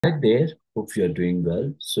Hi there, hope you are doing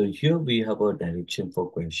well. So here we have our direction for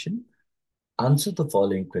question. Answer the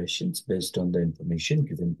following questions based on the information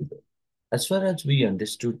given below. As far as we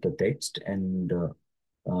understood the text and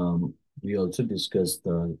um, we also discussed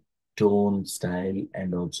the tone, style,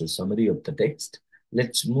 and also summary of the text.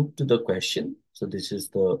 Let's move to the question. So this is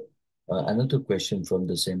the another question from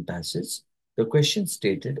the same passage. The question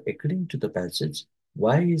stated, according to the passage,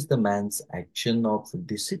 why is the man's action of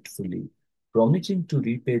deceitfully promising to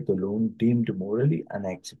repay the loan deemed morally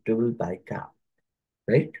unacceptable by God?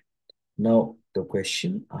 Right? Now, the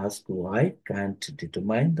question asks why can't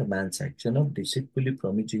determine the man's action of deceitfully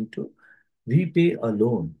promising to repay a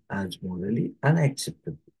loan as morally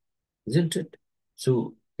unacceptable, isn't it?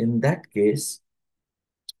 So, in that case,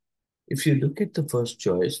 if you look at the first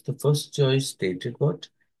choice stated what?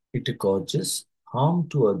 It causes harm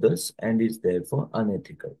to others and is therefore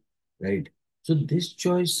unethical, right? So this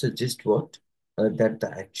choice suggests what? That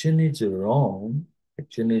the action is wrong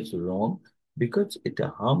because it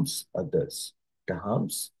harms others. It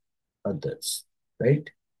harms others, right?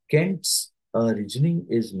 Kant's reasoning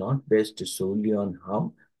is not based solely on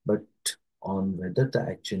harm, but on whether the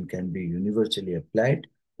action can be universally applied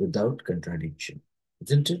without contradiction,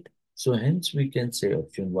 isn't it? So hence we can say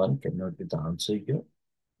option one cannot be the answer here.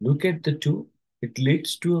 Look at the two. It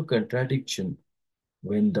leads to a contradiction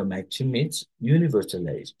when the maxim is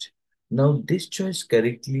universalized. Now, this choice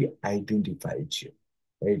correctly identifies you,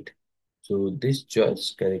 right? So, this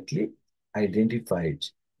choice correctly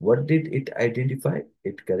identifies. What did it identify?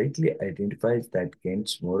 It correctly identifies that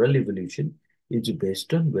Kant's moral evolution is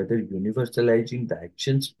based on whether universalizing the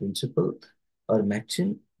action's principle or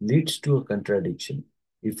maxim leads to a contradiction.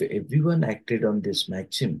 If everyone acted on this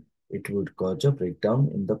maxim, it would cause a breakdown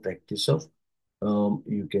in the practice of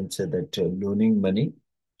you can say that loaning money,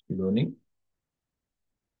 loaning,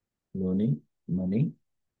 loaning money,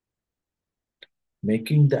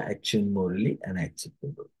 making the action morally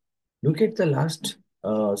unacceptable. Look at the last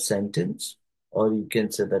sentence, or you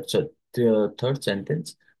can say that's the third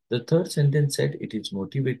sentence. The third sentence said it is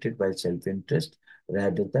motivated by self-interest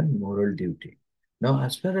rather than moral duty. Now,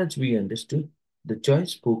 as far as we understood, the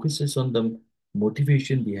choice focuses on the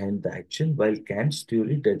motivation behind the action, while Kant's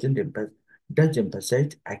theory does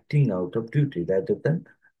emphasize acting out of duty rather than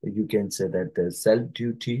you can say that the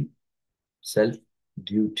self-duty,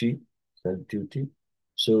 self-duty, self-duty.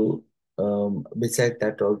 So, beside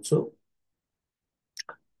that also,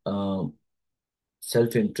 um,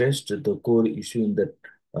 self-interest, the core issue in that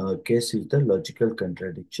case is the logical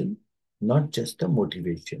contradiction, not just the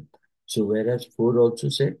motivation. So, whereas 4 also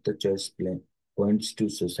said the choice plan points to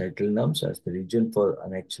societal norms as the reason for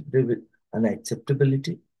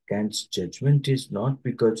unacceptability, Kant's judgment is not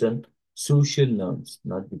because of social norms,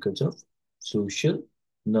 not because of social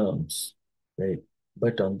norms, right?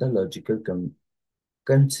 But on the logical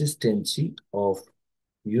consistency of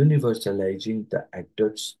universalizing the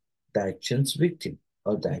action's victim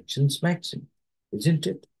or the action's maxim, isn't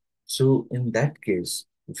it? So in that case,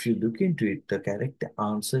 if you look into it, the correct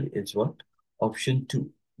answer is what? Option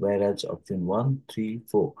two, whereas option one, three,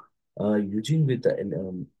 four, using with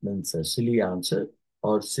the means a silly answer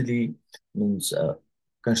or silly means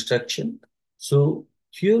construction. So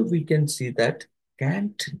here we can see that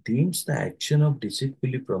Kant deems the action of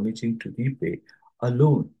deceitfully promising to repay a a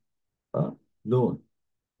loan,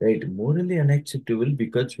 right? Morally unacceptable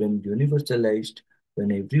because when universalized,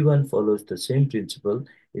 when everyone follows the same principle,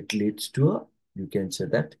 it leads to a, you can say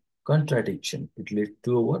that, contradiction. It leads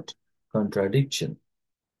to a what? Contradiction,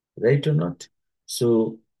 right or not?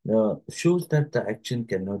 So, shows that the action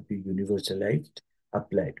cannot be universalized,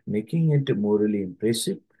 applied, making it morally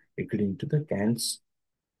impressive according to the Kant's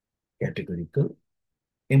categorical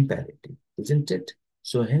imperative, isn't it?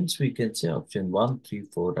 So hence we can say option one, three,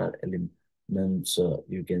 four are elements.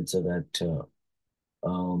 You can say that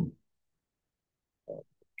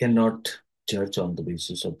cannot judge on the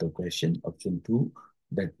basis of the question. Option two,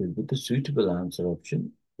 that will be the suitable answer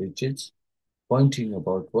option, which is pointing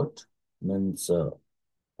about what means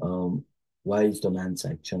um, why is the man's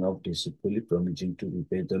action of deceitfully promising to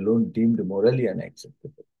repay the loan deemed morally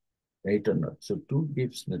unacceptable, right or not? So two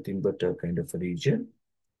gives nothing but a kind of a region,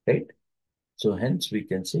 right? So hence we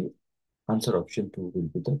can say answer option two will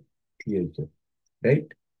be the clear here, right?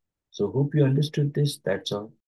 So hope you understood this. That's all.